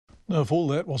Now, if all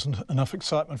that wasn't enough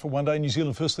excitement for one day, New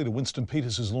Zealand First Leader Winston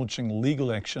Peters is launching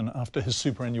legal action after his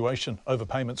superannuation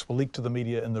overpayments were leaked to the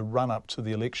media in the run-up to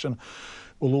the election.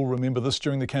 We'll all remember this.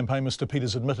 During the campaign, Mr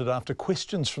Peters admitted after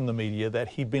questions from the media that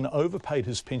he'd been overpaid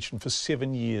his pension for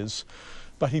 7 years,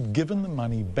 but he'd given the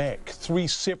money back. 3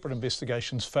 separate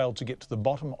investigations failed to get to the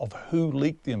bottom of who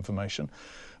leaked the information.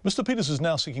 Mr Peters is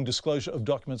now seeking disclosure of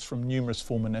documents from numerous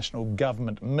former national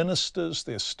government ministers,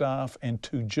 their staff and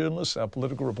 2 journalists. Our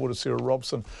political reporter Sarah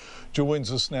Robson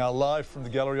joins us now live from the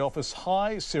gallery office.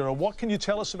 Hi Sarah, what can you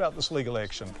tell us about this legal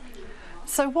action?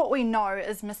 So what we know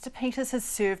is Mr Peters has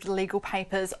served legal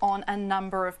papers on a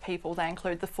number of people. They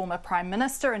include the former Prime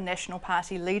Minister and National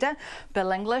Party leader,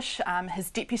 Bill English,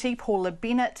 his deputy, Paula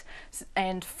Bennett,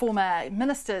 and former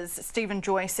ministers, Stephen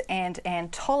Joyce and Anne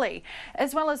Tolley.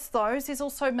 As well as those, there's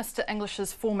also Mr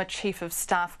English's former Chief of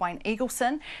Staff, Wayne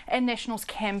Eagleson, and National's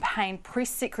campaign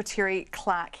press secretary,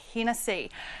 Clark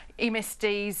Hennessy.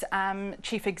 MSD's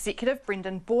Chief Executive,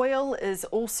 Brendan Boyle, is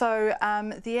also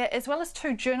there, as well as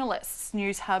 2 journalists,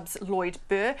 News Hub's Lloyd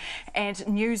Burr and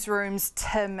Newsroom's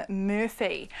Tim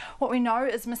Murphy. What we know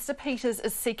is Mr Peters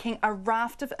is seeking a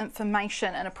raft of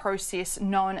information in a process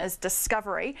known as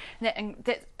discovery.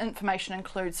 That information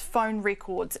includes phone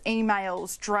records,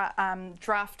 emails,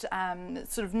 draft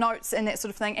sort of notes and that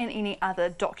sort of thing, and any other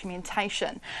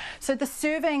documentation. So the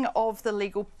serving of the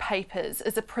legal papers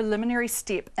is a preliminary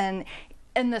step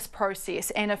in this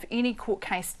process, and if any court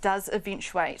case does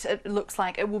eventuate, it looks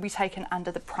like it will be taken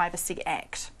under the Privacy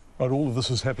Act. Right, all of this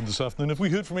has happened this afternoon. Have we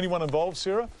heard from anyone involved,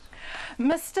 Sarah?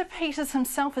 Mr Peters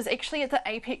himself is actually at the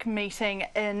APEC meeting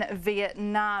in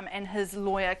Vietnam, and his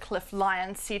lawyer Cliff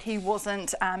Lyons said he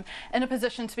wasn't in a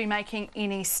position to be making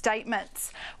any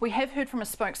statements. We have heard from a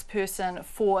spokesperson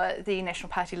for the National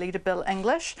Party leader Bill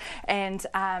English, and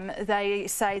they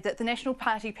say that the National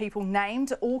Party people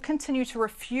named all continue to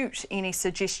refute any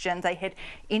suggestion they had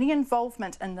any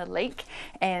involvement in the leak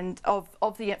and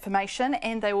of the information,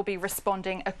 and they will be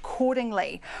responding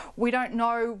accordingly. We don't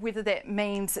know whether that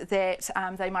means that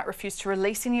they might refuse to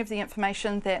release any of the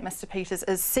information that Mr Peters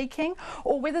is seeking,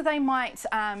 or whether they might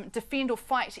defend or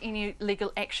fight any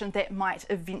legal action that might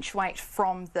eventuate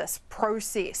from this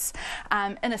process.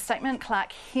 In a statement,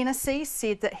 Clark Hennessy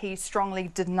said that he strongly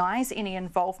denies any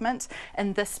involvement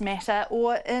in this matter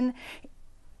or in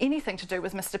anything to do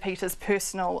with Mr Peters'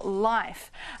 personal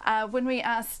life. When we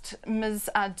asked Ms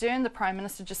Ardern, the Prime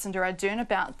Minister Jacinda Ardern,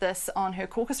 about this on her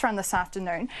caucus run this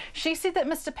afternoon, she said that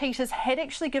Mr Peters had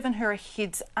actually given her a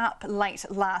heads up late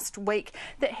last week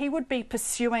that he would be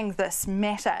pursuing this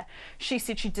matter. She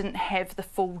said she didn't have the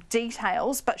full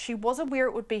details, but she was aware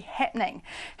it would be happening.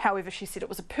 However, she said it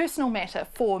was a personal matter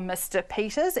for Mr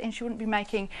Peters and she wouldn't be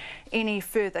making any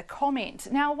further comment.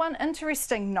 Now, one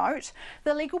interesting note,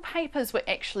 the legal papers were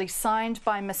actually signed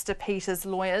by Mr Peters'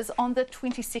 lawyers on the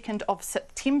 22nd of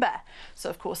September. So,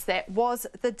 of course, that was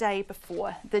the day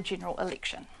before the general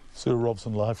election. Sarah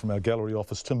Robson live from our gallery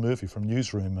office. Tim Murphy from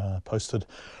Newsroom posted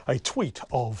a tweet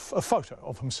of a photo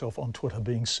of himself on Twitter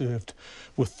being served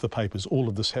with the papers. All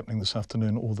of this happening this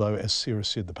afternoon, although, as Sarah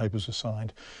said, the papers were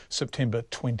signed September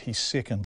 22nd.